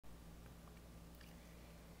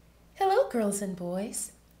girls and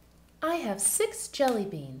boys. I have 6 jelly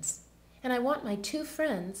beans, and I want my 2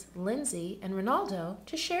 friends, Lindsay and Ronaldo,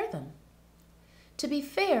 to share them. To be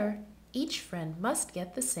fair, each friend must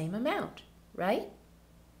get the same amount, right?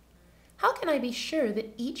 How can I be sure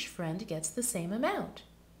that each friend gets the same amount?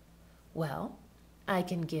 Well, I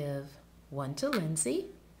can give 1 to Lindsay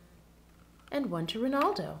and 1 to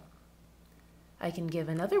Ronaldo. I can give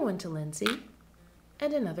another one to Lindsay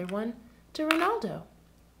and another one to Ronaldo.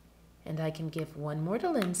 And I can give 1 more to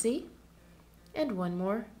Lindsay and 1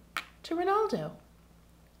 more to Ronaldo.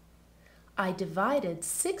 I divided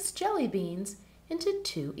 6 jelly beans into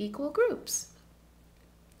 2 equal groups.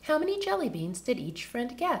 How many jelly beans did each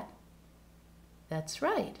friend get? That's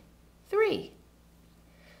right, 3.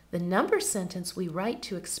 The number sentence we write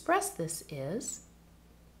to express this is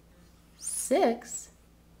 6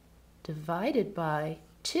 divided by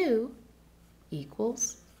 2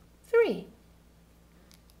 equals 3.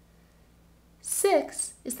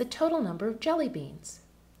 6 is the total number of jelly beans.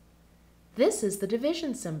 This is the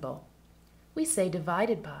division symbol. We say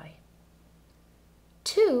divided by.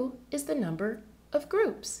 2 is the number of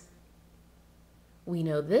groups. We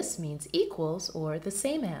know this means equals or the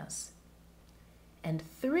same as. And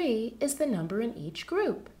 3 is the number in each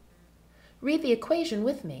group. Read the equation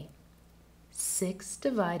with me. 6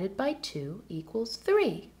 divided by 2 equals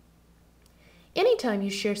 3. Anytime you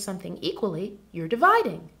share something equally, you're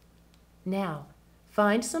dividing. Now,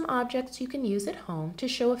 find some objects you can use at home to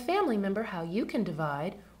show a family member how you can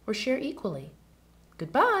divide or share equally.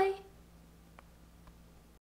 Goodbye!